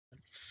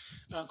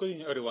Good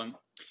evening, everyone.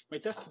 My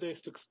task today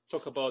is to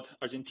talk about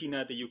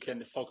Argentina, the UK,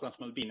 and the Falklands,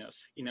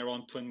 Malvinas in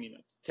around 10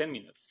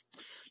 minutes.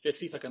 Let's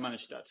see if I can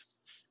manage that.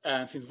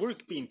 And since we're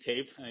being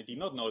taped, and I did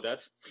not know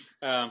that,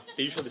 the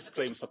usual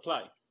disclaimers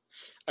apply.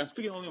 I'm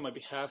speaking only on my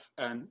behalf,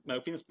 and my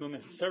opinions don't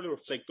necessarily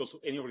reflect those of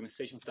any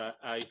organizations that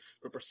I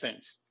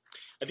represent.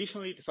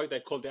 Additionally, the fact that I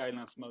call the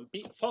islands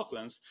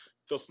Falklands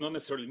does not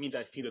necessarily mean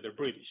that I feel that they're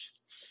British.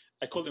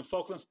 I call them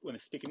Falklands when I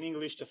speak in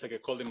English, just like I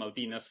call them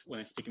Malvinas when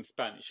I speak in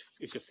Spanish.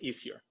 It's just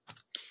easier.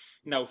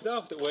 Now, with that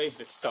out of the way,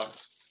 let's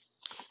start.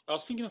 I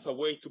was thinking of a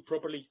way to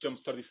properly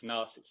jumpstart this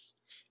analysis,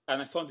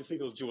 and I found this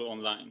little jewel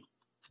online.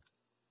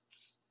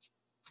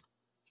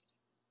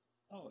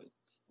 Oh,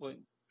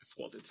 it's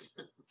folded.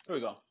 There we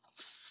go.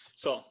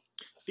 So,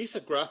 this is a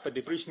graph by the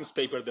British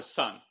newspaper The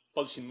Sun,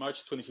 published in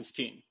March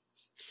 2015.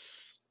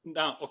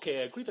 Now,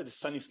 okay, I agree that The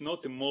Sun is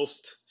not the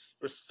most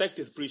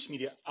respected British British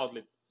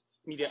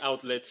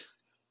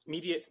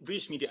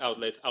media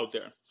outlet out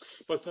there.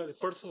 But for the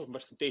purpose of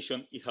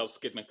presentation, it helps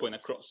get my point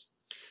across.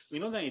 We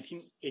know that in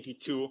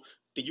 1882,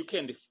 the UK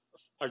and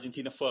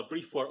Argentina fought a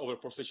brief war over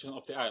possession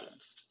of the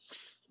islands.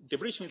 The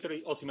British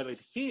military ultimately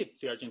defeated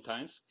the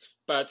Argentines,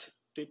 but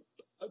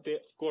the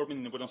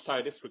government in Buenos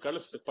Aires,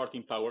 regardless of the party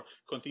in power,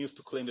 continues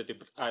to claim that the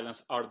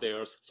islands are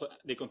theirs, so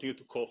they continue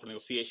to call for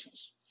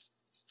negotiations.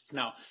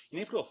 Now, in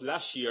April of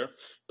last year,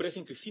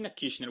 President Kristina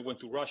Kirchner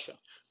went to Russia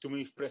to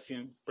meet with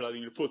President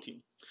Vladimir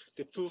Putin.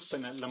 The two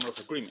signed a number of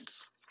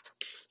agreements.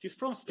 This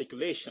prompts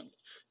speculation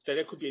that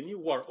there could be a new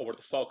war over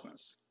the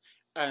Falklands,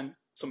 and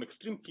some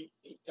extreme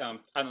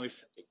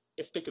analysts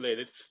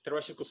speculated that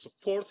Russia could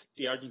support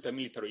the Argentine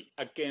military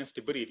against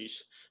the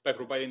British by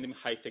providing them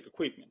high-tech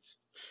equipment.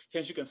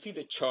 Hence, you can see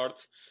the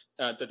chart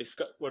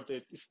where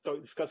they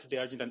discusses the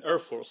Argentine Air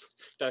Force,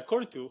 that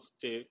according to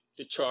the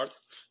chart,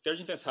 the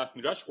Argentines have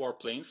Mirage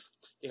warplanes,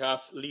 they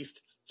have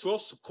leased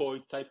 12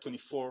 Sukhoi Type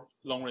 24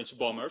 long-range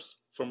bombers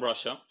from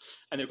Russia,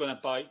 and they're going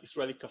to buy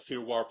Israeli Kafir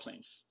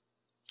warplanes.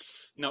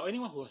 Now,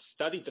 anyone who has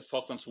studied the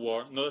Falklands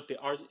War knows that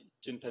the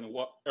Argentine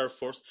Air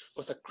Force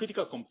was a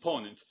critical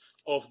component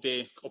of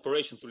the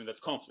operations during that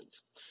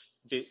conflict.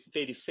 They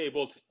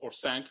disabled or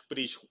sank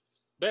British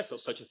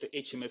vessels such as the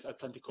HMS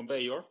Atlantic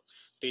Conveyor,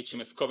 the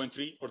HMS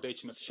Coventry, or the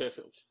HMS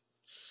Sheffield.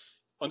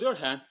 On the other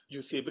hand,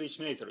 you see the British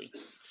military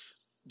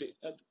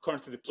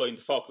currently deployed in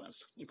the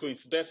Falklands, including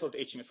its vessel, the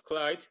HMS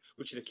Clyde,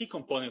 which is a key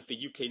component of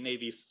the UK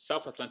Navy's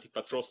South Atlantic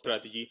patrol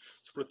strategy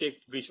to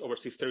protect British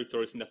overseas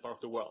territories in that part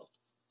of the world.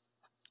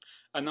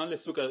 And now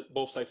let's look at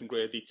both sides in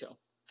greater detail.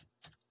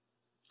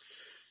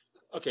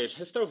 Okay,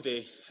 let's start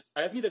with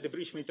I admit that the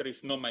British military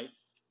is not my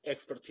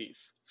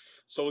expertise,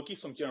 so I'll give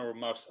some general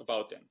remarks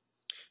about them.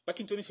 Back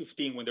in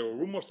 2015, when there were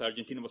rumors that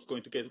Argentina was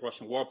going to get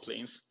Russian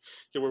warplanes,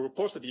 there were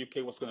reports that the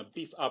UK was going to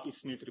beef up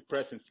its military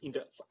presence in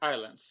the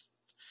islands.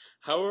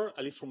 However,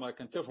 at least from what I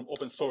can tell from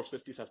open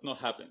sources, this has not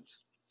happened.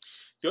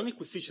 The only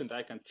acquisition that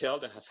I can tell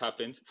that has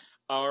happened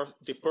are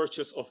the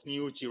purchase of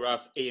new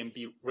Giraffe A and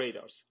B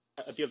radars,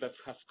 a deal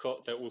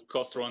that will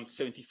cost around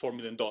 $74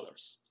 million.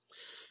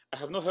 I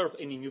have not heard of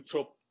any new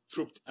troop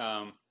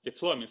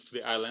deployments to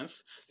the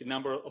islands. The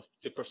number of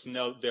the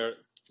personnel there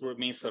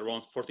remains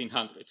around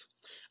 1,400.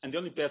 And the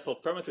only vessel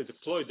permanently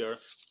deployed there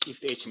is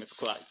the HMS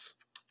Clyde.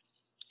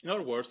 In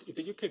other words, if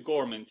the UK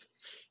government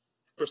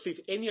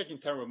perceives any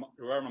Argentine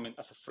rearmament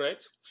as a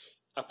threat,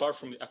 apart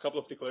from a couple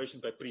of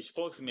declarations by British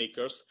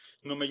policymakers,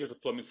 no major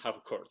deployments have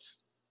occurred.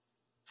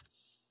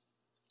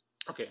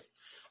 Okay,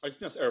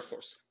 Argentina's Air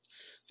Force.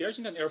 The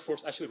Argentine Air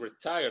Force actually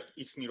retired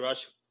its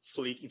Mirage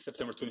fleet in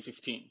September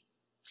 2015,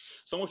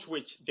 some of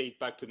which date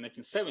back to the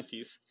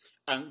 1970s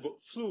and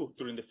flew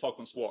during the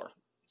Falklands War.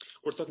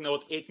 We're talking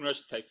about 8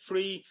 Mirage Type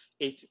 3,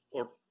 8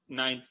 or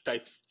 9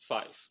 Type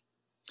 5.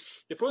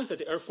 The problem is that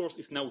the Air Force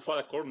is now without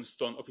a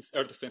cornerstone of its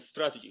air defense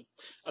strategy,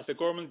 as the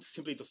government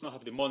simply does not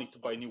have the money to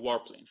buy new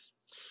warplanes.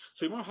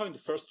 So you remember how in the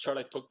first chart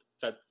I talked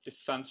that the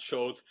Sun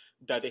showed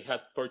that they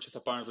had purchased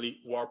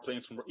apparently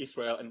warplanes from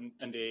Israel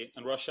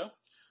and Russia?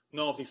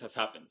 None of this has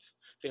happened.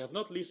 They have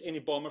not leased any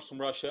bombers from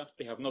Russia.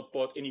 They have not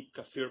bought any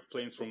Kafir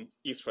planes from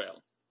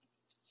Israel.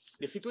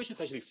 The situation is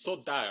actually so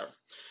dire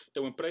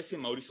that when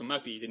President Mauricio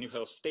Macri, the new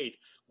head of state,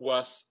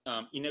 was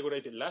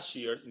inaugurated last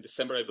year in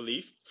December, I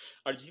believe,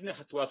 Argentina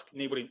had to ask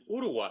neighboring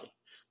Uruguay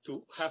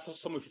to have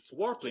some of its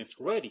warplanes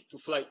ready to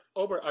fly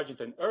over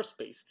Argentine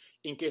airspace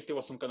in case there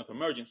was some kind of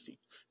emergency,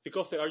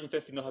 because the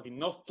Argentines did not have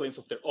enough planes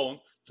of their own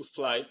to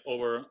fly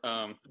over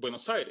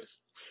Buenos Aires.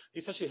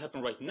 This actually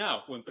happened right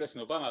now when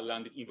President Obama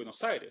landed in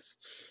Buenos Aires.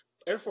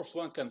 Air Force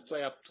One can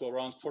fly up to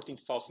around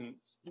 14,000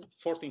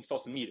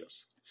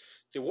 meters.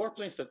 The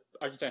warplanes that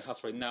Argentina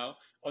has right now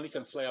only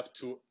can fly up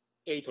to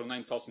 8,000 or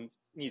 9,000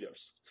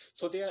 meters.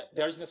 So the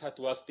Argentines had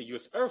to ask the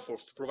US Air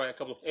Force to provide a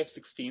couple of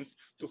F-16s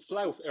to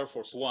fly with Air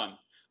Force One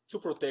to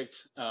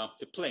protect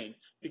the plane,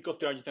 because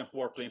the Argentine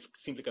warplanes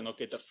simply cannot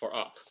get that far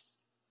up.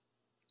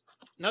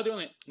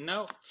 Nowadays,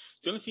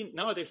 the only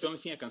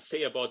thing I can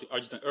say about the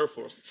Argentine Air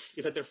Force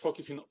is that they're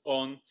focusing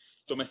on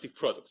domestic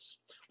products.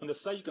 On the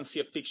slide, you can see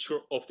a picture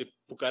of the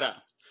Pucará,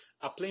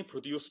 a plane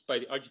produced by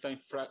the Argentine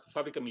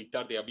Fábrica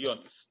Militar de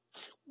Aviones,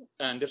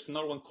 and there's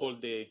another one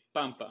called the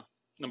Pampa,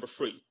 number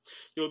 3.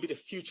 It will be the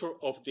future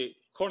of the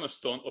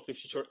cornerstone of the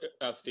future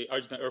of the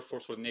Argentine Air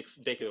Force for the next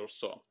decade or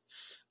so,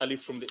 at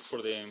least for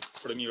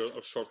the middle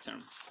or short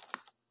term.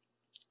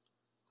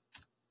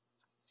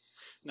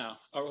 Now,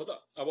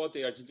 about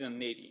the Argentine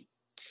Navy.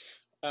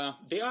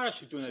 They are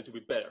actually doing a little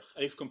bit better,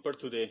 at least compared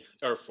to the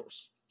Air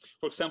Force.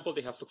 For example,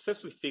 they have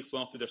successfully fixed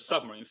one of their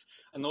submarines,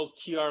 an old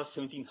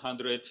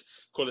TR-1700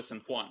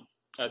 Coalescent 1.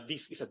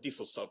 This is a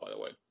diesel sub, by the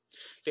way.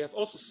 They have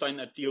also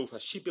signed a deal with a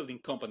shipbuilding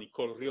company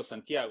called Rio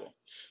Santiago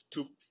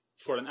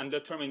for an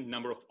undetermined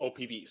number of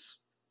OPVs.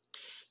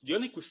 The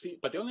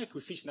only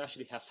acquisition that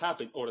actually has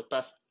happened over the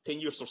past 10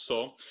 years or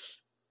so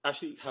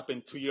actually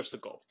happened 2 years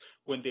ago,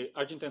 when the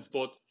Argentines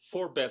bought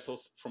 4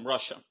 vessels from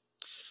Russia.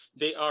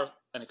 They are,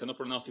 and I cannot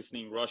pronounce this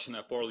name in Russian, I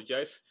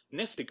apologize,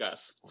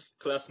 Neftegas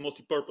class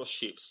multipurpose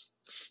ships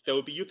that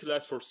will be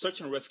utilized for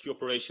search and rescue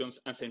operations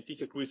and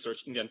scientific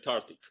research in the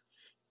Antarctic.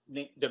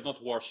 They're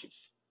not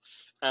warships.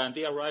 And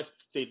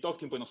they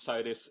docked in Buenos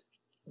Aires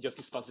just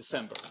this past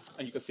December,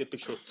 and you can see a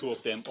picture of 2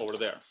 of them over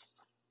there.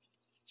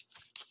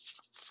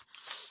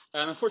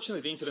 And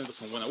unfortunately, the internet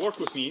doesn't want to work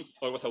with me,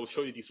 otherwise I will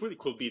show you this really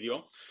cool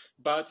video.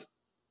 But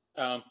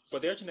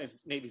what the Argentine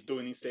Navy is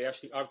doing is they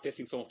actually are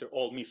testing some of their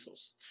old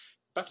missiles.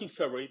 Back in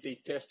February, they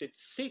tested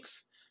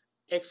 6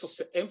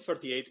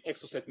 M38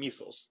 Exocet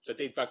missiles that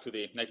date back to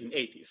the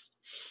 1980s.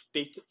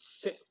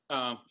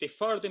 They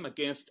fired them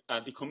against a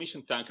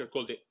decommissioned tanker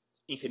called the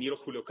Ingeniero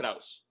Julio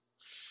Kraus.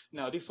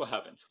 Now, this is what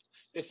happened.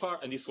 They fired,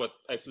 and this is what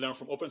I've learned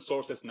from open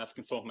sources and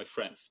asking some of my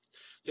friends.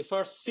 They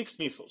fired 6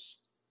 missiles.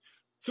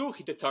 2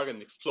 hit the target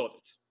and exploded.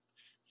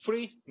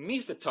 3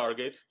 missed the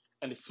target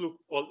and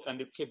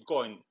they kept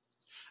going.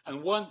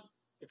 And 1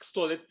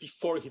 exploded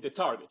before it hit the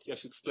target. It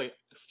actually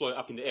exploded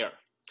up in the air.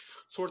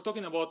 So we're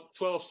talking about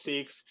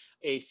 12-6,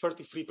 a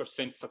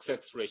 33%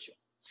 success ratio.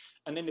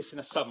 And then they send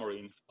a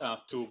submarine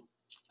to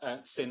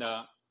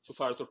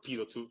fire a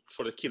torpedo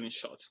for the killing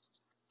shot.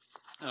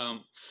 I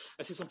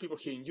see some people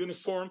here in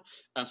uniform,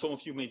 and some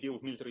of you may deal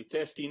with military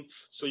testing,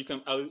 so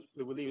I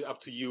will leave it up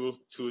to you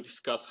to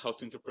discuss how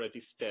to interpret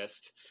this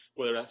test,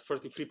 whether a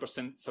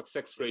 33%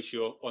 success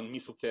ratio on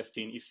missile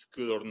testing is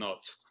good or not.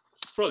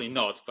 It's probably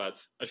not, but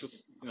I should,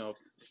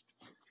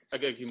 I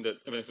gotta give them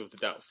the benefit of the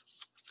doubt.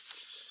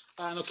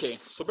 And okay,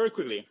 so very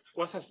quickly,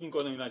 what has been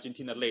going on in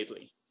Argentina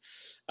lately?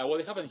 Well,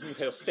 they have a new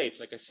head of state,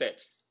 like I said.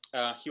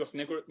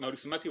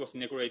 Mauricio Macri was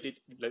inaugurated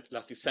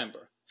last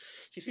December.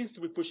 He seems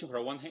to be pushing for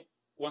a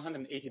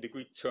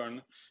 180-degree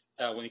turn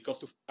when it comes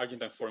to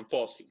Argentine foreign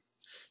policy.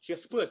 He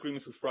has put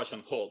agreements with Russia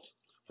on hold.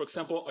 For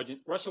example,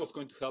 Russia was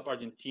going to help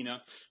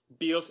Argentina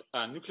build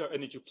a nuclear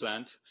energy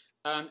plant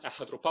and a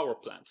hydropower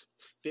plant.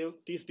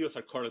 These deals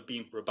are currently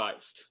being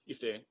revised, is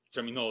the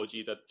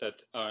terminology that the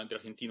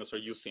Argentinos are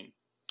using.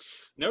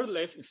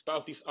 Nevertheless, in spite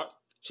of this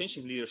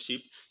changing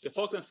leadership, the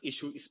Falklands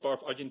issue is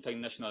part of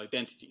Argentine national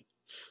identity.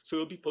 So it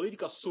will be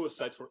political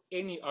suicide for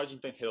any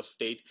Argentine head of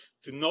state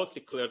to not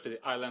declare that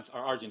the islands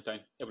are Argentine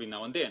every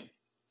now and then.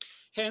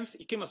 Hence,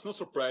 it came as no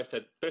surprise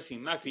that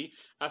President Macri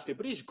asked the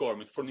British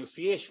government for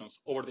negotiations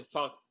over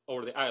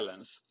the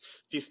islands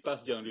this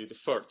past January the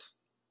 3rd.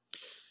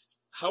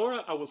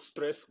 However, I will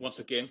stress once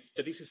again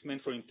that this is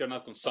meant for internal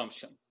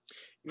consumption.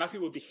 Macri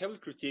will be heavily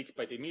critiqued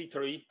by the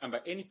military and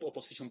by any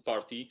opposition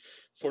party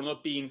for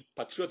not being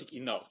patriotic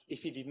enough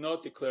if he did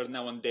not declare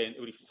now and then,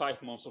 every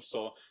 5 months or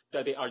so,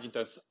 that the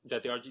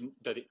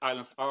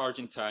islands are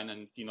Argentine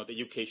and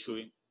the UK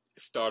should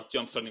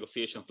jumpstart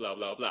negotiations, blah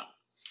blah blah.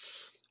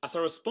 As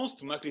a response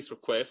to Macri's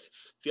request,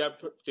 the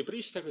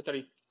British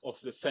Secretary of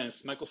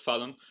Defense, Michael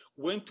Fallon,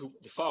 went to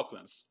the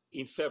Falklands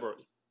in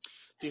February.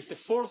 This is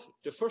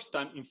the first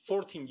time in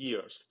 14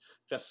 years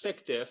that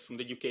SecDef from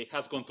the UK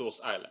has gone to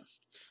those islands.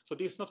 So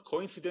this is not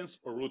coincidence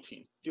or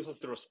routine. This was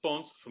the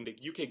response from the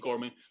UK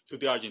government to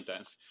the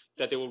Argentines,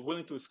 that they were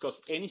willing to discuss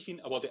anything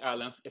about the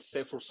islands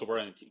except for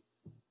sovereignty.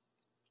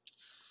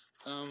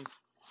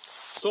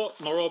 So,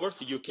 moreover,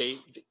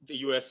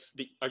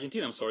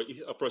 Argentina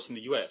is approaching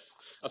the US.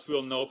 As we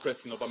all know,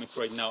 President Obama is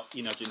right now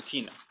in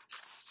Argentina.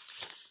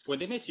 When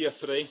they met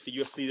yesterday, the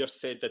US leader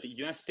said that the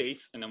United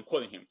States, and I'm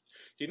quoting him,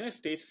 the United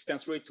States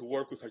stands ready to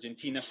work with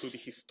Argentina through the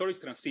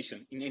historic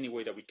transition in any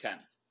way that we can.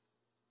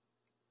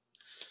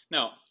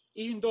 Now,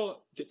 even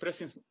though the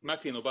Presidents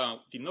Macri and Obama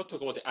did not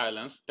talk about the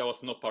islands, that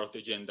was not part of the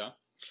agenda,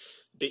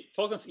 the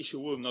Falklands issue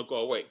will not go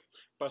away,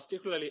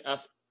 particularly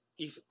as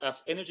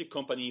energy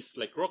companies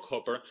like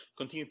Rockhopper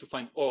continue to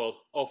find oil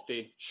off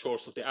the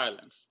shores of the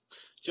islands.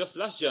 Just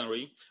last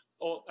January,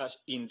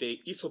 in the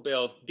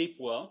Isabel deep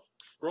well,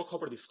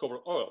 Rockhopper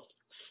discovered oil.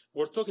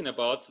 We're talking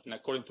about, and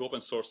according to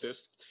open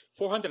sources,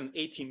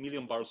 480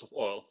 million barrels of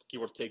oil,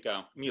 give or take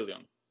a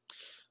million.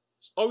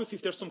 Obviously,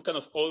 if there's some kind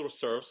of oil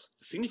reserves,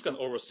 significant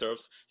oil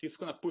reserves, this is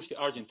going to push the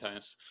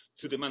Argentines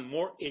to demand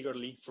more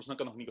eagerly for some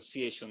kind of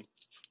negotiation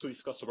to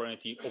discuss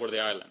sovereignty over the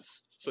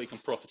islands, so they can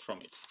profit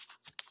from it.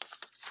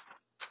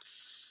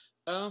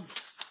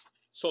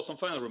 So some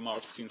final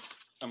remarks, since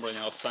I'm running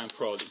out of time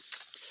probably.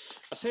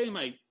 As I said in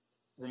my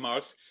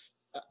remarks,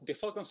 the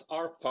Falklands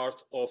are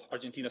part of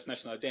Argentina's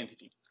national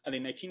identity. and the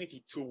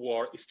 1982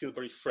 war is still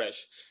very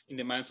fresh in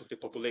the minds of the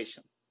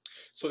population.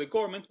 So the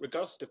government,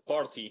 regardless of the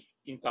party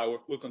in power,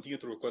 will continue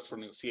to request for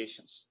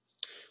negotiations.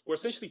 We're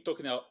essentially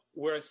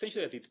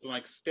at the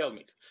diplomatic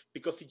stalemate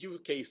because the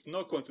UK is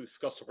not going to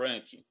discuss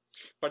sovereignty,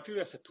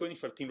 particularly as a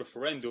 2013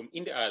 referendum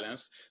in the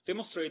islands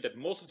demonstrated that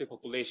most of the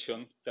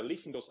population that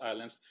live in those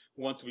islands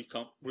want to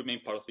remain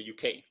part of the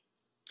UK.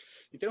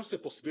 In terms of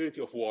the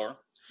possibility of war,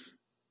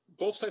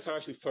 both sides are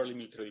actually fairly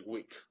militarily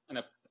weak.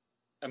 And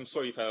I'm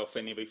sorry if I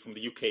offend anybody from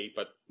the UK,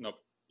 but no,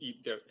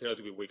 they're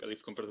relatively weak, at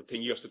least compared to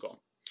 10 years ago,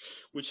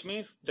 which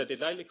means that the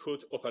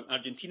likelihood of an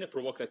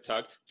Argentina-provoked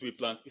attack, to be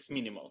blunt, is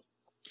minimal,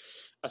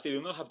 as they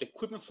do not have the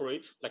equipment for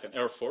it, like an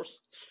air force,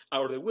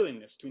 or the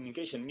willingness to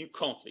engage in a new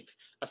conflict,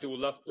 as they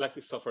will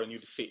likely suffer a new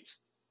defeat.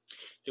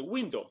 The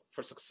window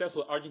for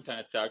successful Argentine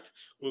attack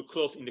will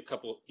close in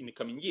the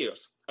coming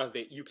years, as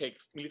the UK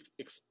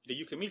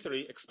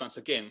military expands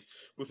again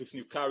with its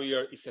new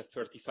carrier, its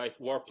F-35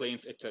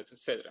 warplanes, etc.,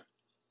 etc.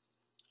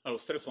 I will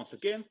stress once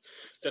again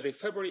that the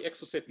February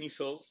Exocet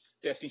missile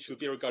testing should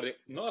be regarded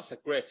not as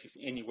aggressive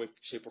in any way,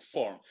 shape, or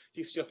form.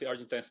 This is just the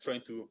Argentine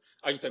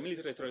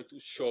military trying to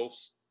show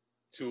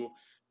to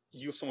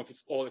use some of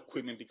its old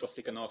equipment because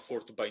they cannot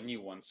afford to buy new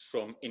ones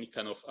from any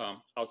kind of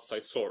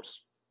outside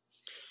source.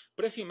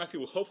 President Macri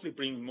will hopefully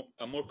bring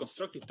a more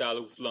constructive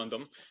dialogue with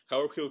London.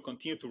 However, he will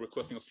continue to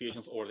request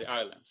negotiations over the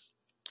islands.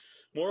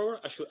 Moreover,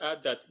 I should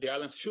add that the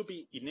islands should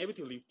be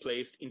inevitably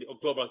placed in the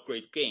global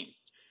great game.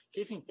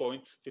 Case in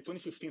point, the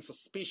 2015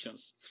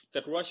 suspicions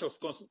that Russia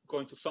was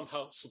going to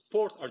somehow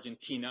support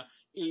Argentina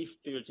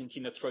if the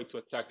Argentina tried to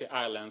attack the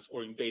islands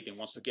or invade them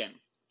once again.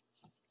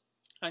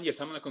 And yes,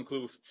 I'm going to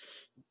conclude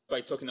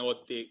by talking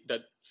about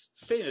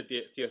saying that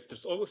yes,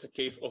 there's always a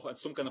case of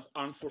some kind of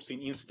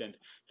unforeseen incident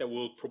that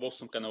will provoke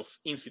some kind of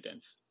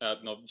incident,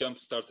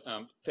 jumpstart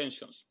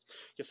tensions.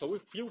 Just a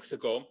few weeks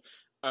ago,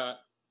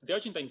 the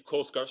Argentine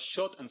Coast Guard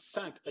shot and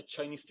sank a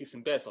Chinese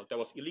fishing vessel that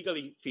was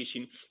illegally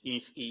fishing in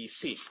its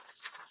EEZ.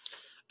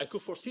 I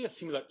could foresee a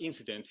similar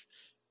incident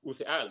with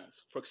the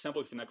islands. For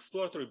example, if an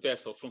exploratory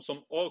vessel from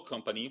some oil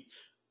company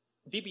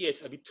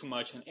deviates a bit too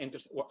much and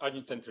enters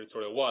Argentine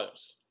territorial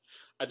waters.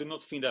 I do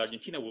not think that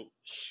Argentina will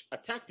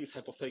attack this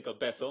hypothetical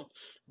vessel,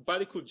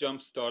 but it could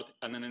jumpstart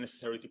an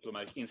unnecessary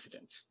diplomatic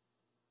incident.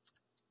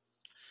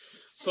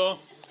 So,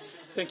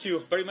 thank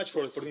you very much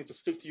for the opportunity to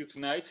speak to you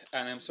tonight,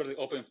 and I'm certainly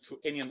open to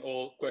any and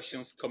all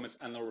questions, comments,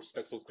 and all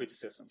respectful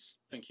criticisms.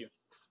 Thank you.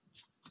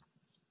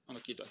 I'm going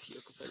to keep that here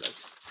because I like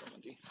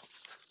comedy.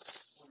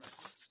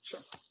 Sure.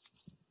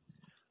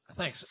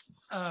 Thanks.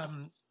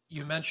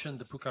 You mentioned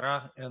the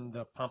Pucará and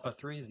the Pampa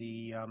 3.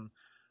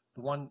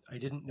 The one I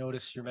didn't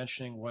notice you're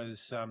mentioning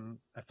was,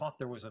 I thought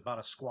there was about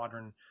a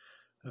squadron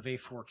of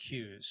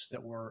A4Qs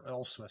that were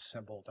also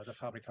assembled at the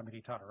Fábrica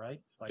Militar,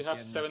 right? Like they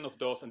have 7 of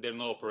those, and they're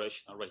not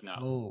operational right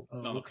now.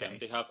 None okay. of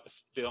them.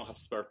 They don't have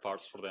spare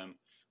parts for them,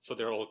 so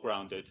they're all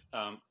grounded.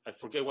 I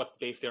forget what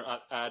base they're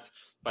at,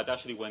 but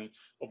actually when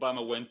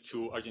Obama went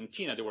to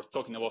Argentina, they were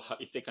talking about how,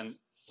 if they can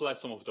fly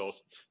some of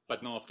those,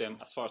 but none of them,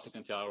 as far as I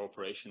can tell, are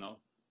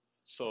operational.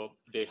 So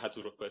they had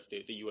to request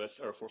the U.S.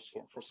 Air Force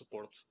for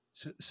support.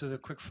 So the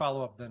quick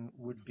follow-up then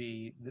would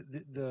be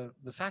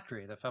the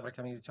factory, the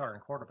Fábrica Militar in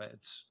Cordoba.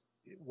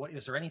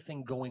 Is there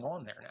anything going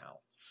on there now?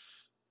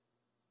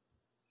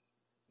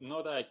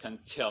 Not that I can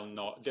tell,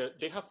 no.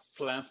 They have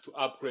plans to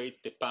upgrade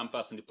the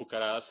Pampas and the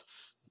Pucarás,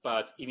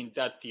 but even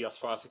that deal, as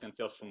far as I can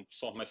tell from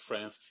some of my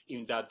friends,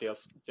 even that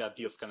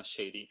deal's kind of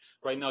shady.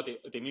 Right now, the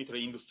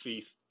military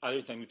industry,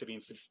 Argentine military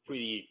industry is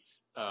pretty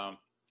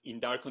in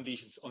dark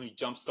conditions, only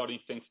jump-starting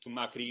thanks to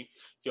Macri.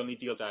 The only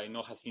deal that I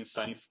know has been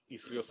signed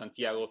is Rio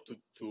Santiago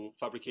to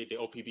fabricate the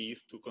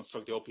OPBs, to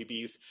construct the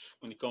OPBs.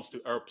 When it comes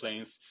to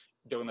airplanes,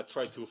 they're going to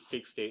try to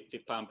fix the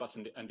Pampas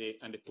and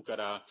the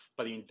Pucará,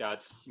 but even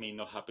that may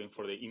not happen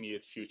for the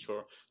immediate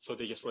future. So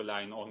they're just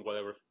relying on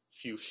whatever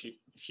few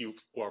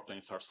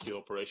warplanes are still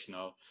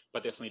operational,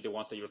 but definitely the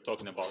ones that you're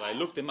talking about. I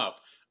looked them up,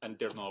 and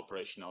they're not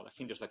operational. I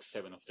think there's like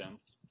 7 of them.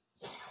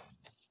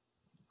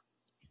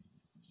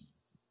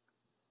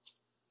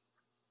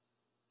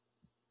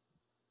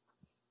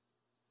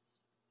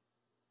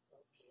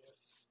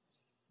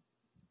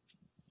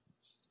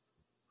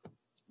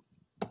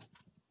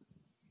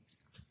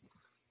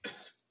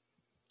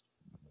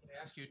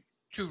 Ask you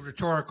 2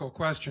 rhetorical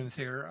questions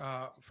here.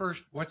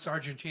 First, what's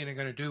Argentina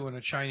going to do when a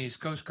Chinese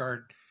Coast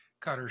Guard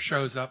cutter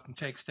shows up and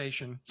takes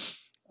station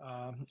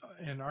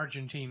in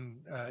Argentine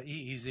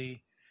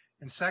EEZ?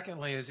 And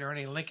secondly, is there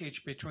any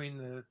linkage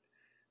between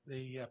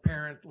the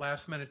apparent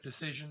last-minute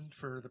decision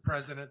for the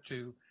president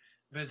to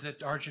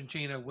visit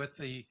Argentina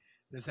with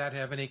does that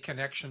have any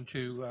connection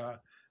to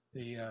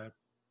the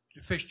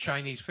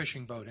Chinese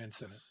fishing boat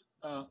incident?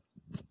 I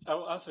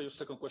will answer your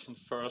second question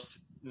first.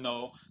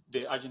 No,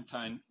 the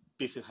Argentine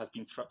visit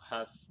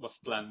was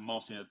planned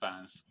months in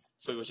advance.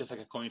 So it was just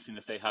like a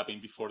coincidence that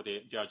happened before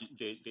the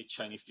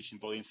Chinese fishing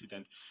boat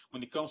incident.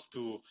 When it comes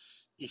to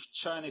if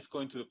China is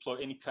going to deploy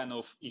any kind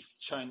of,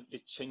 the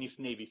Chinese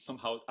Navy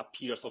somehow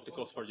appears off the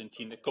coast of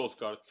Argentina, the Coast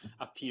Guard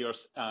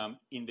appears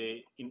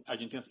in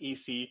Argentina's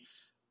EC,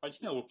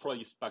 Argentina will probably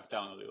just back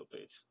down a little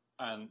bit,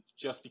 and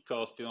just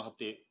because they don't have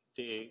the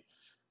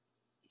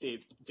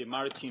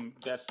maritime,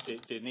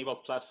 the naval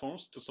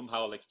platforms to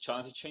somehow like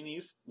challenge the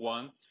Chinese,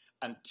 one,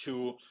 and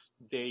two,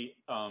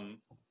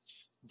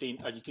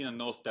 Argentina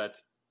knows that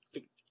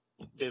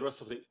the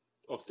rest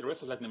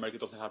of Latin America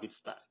doesn't have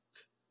its back,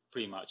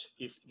 pretty much.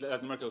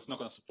 Latin America is not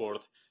going to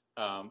support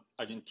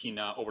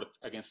Argentina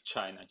against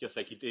China, just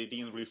like they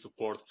didn't really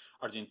support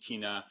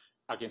Argentina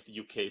against the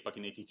UK back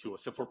in '82,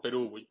 except for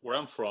Peru, where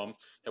I'm from,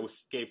 that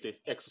gave the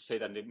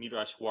Exocet and the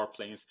Mirage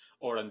warplanes,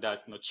 or than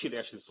that, Chile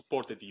actually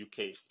supported the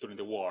UK during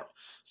the war.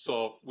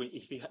 So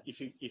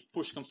if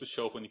push comes to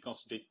shove when it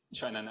comes to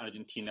China and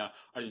Argentina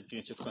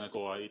is just going to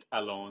go at it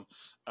alone.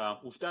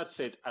 With that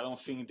said, I don't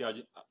think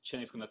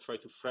China is going to try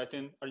to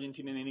threaten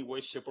Argentina in any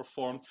way, shape, or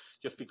form,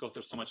 just because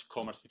there's so much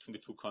commerce between the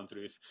two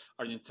countries.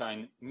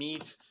 Argentine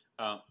meat,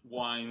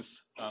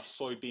 wines,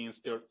 soybeans,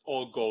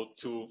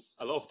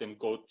 a lot of them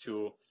go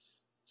to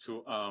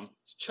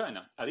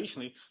China.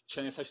 Additionally,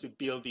 China is actually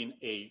building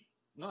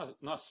not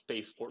a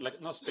spaceport,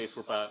 but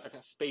like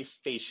a space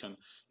station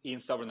in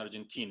southern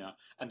Argentina,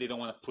 and they don't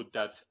want to put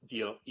that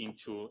deal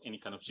into any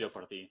kind of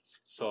jeopardy.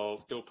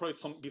 So there will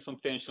probably be some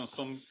tension,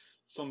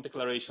 some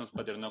declarations,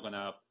 but they're not going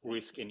to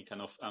risk any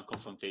kind of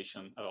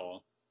confrontation at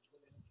all.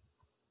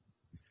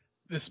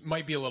 This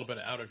might be a little bit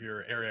out of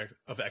your area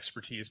of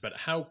expertise, but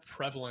how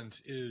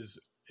prevalent is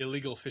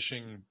illegal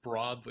fishing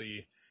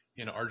broadly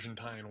in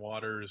Argentine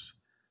waters,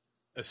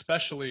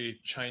 especially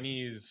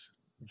Chinese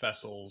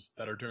vessels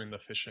that are doing the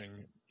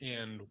fishing,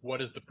 and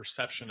what is the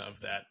perception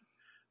of that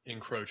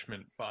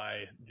encroachment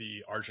by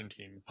the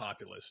Argentine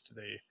populace?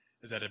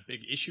 Is that a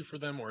big issue for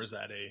them, or is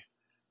that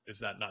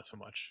not so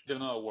much? They're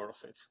not aware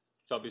of it.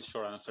 That'll be the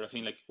short answer. I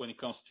think like when it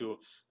comes to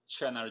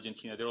China and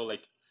Argentina, they're all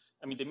like,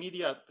 I mean, the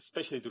media,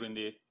 especially during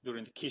the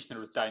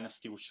Kirchner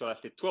dynasty, which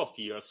lasted 12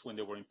 years when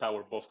they were in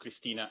power, both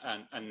Cristina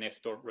and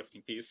Nestor, rest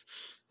in peace.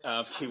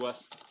 He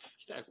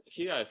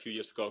died a few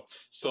years ago.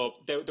 So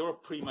they were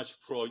pretty much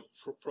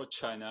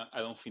pro-China. I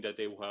don't think that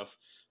they would have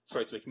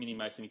tried to like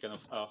minimize any kind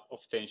of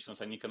tensions,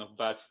 any kind of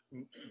bad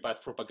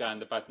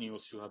propaganda, bad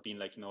news should have been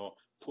like,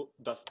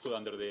 put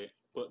under the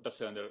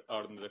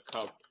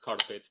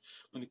carpet.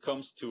 When it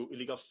comes to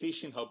illegal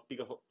fishing, how big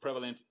of a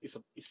prevalent is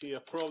it a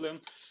problem?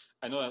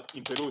 I know that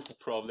in Peru it's a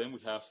problem. We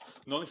have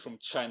not only from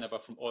China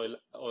but from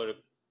other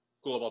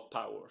global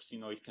powers.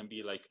 It can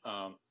be like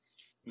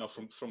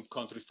from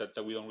countries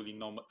that we don't really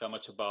know that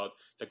much about,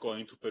 that going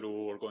into Peru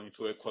or going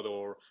into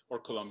Ecuador or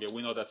Colombia.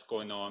 We know that's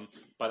going on,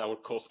 but our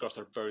coast guards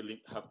have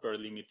very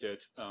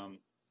limited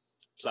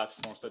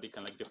platforms that they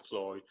can like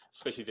deploy,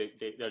 especially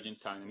the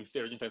Argentine. And if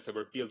the Argentines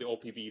ever build the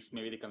OPVs,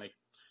 maybe they can like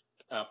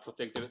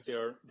protect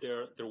their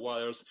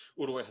waters.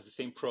 Uruguay has the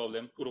same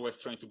problem. Uruguay is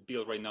trying to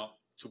build right now,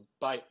 to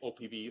buy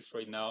OPVs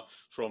right now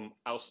from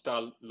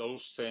Austal,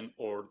 Lausen,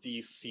 or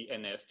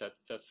DCNS,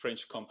 that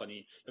French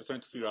company. They're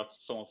trying to figure out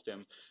some of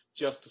them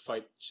just to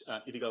fight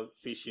illegal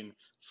fishing,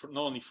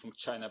 not only from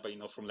China,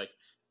 but from like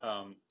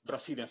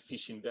Brazilian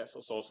fishing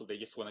vessels also. They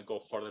just want to go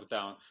further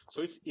down.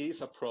 So it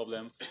is a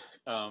problem,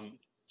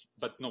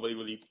 but nobody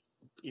really,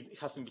 it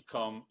hasn't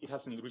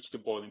reached the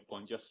boiling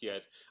point just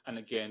yet. And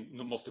again,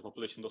 most of the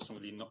population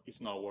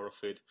is not aware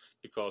of it,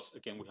 because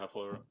again, we have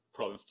other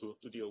problems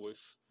to deal with.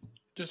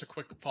 Just a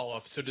quick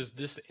follow-up. So does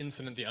this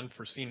incident, the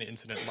unforeseen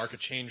incident, mark a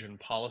change in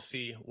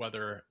policy,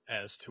 whether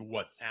as to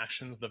what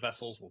actions the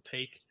vessels will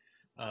take,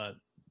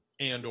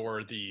 and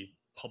or the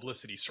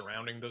publicity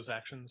surrounding those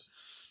actions?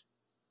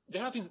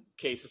 There have been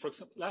cases. For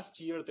example,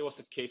 last year there was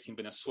a case in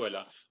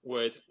Venezuela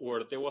where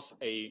there was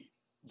a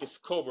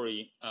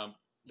discovery.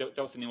 That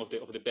was the name of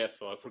the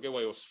vessel. I forget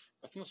what it was.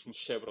 I think it was from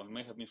Chevron. It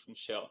might have been from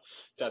Shell.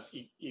 That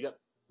it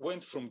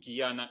went from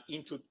Guyana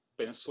into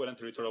Venezuelan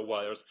territorial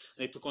waters,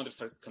 and the two countries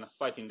started kind of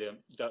fighting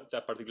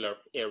that particular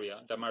area,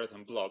 the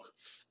maritime block.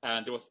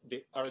 And there was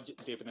the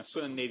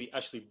Venezuelan Navy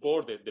actually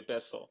boarded the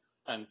vessel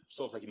and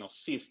sort of like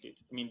seized it.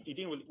 I mean, it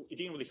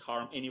didn't really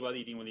harm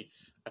anybody. It didn't really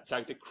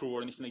attack the crew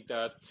or anything like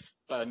that.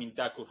 But I mean,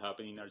 that could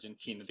happen in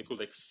Argentina. They could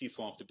like seize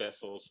one of the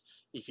vessels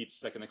if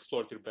it's like an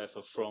explorative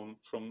vessel from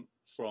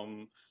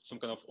some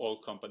kind of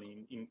oil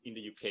company in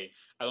the UK.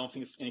 I don't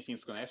think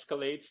anything's going to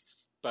escalate.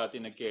 But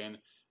then again,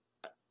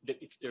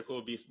 there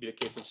could be the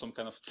case of some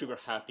kind of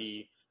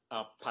trigger-happy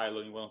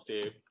pilot in one of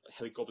the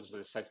helicopters that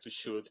decides to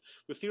shoot.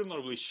 We're still not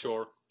really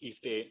sure if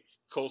the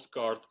Coast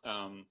Guard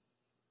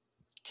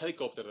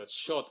helicopter that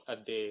shot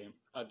at the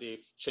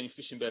Chinese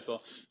fishing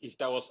vessel, if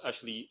that was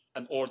actually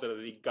an order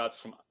that they got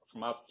from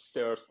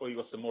upstairs, or it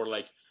was more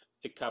like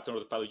the captain or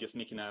the pilot just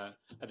making a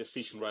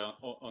decision right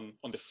on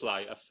the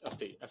fly, as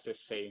they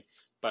say.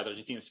 But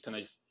Argentina's kind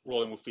of just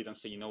rolling with it and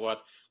saying, you know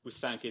what, we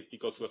sank it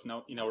because it was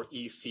now in our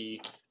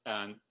EC,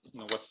 and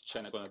what's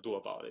China going to do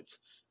about it?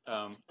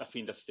 I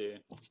think that's the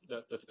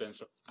best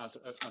answer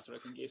I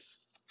can give.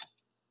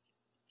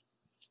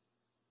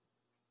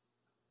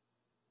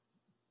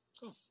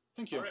 Cool.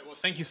 Thank you. All right. Well,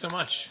 thank you so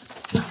much.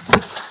 My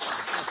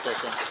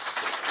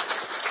pleasure.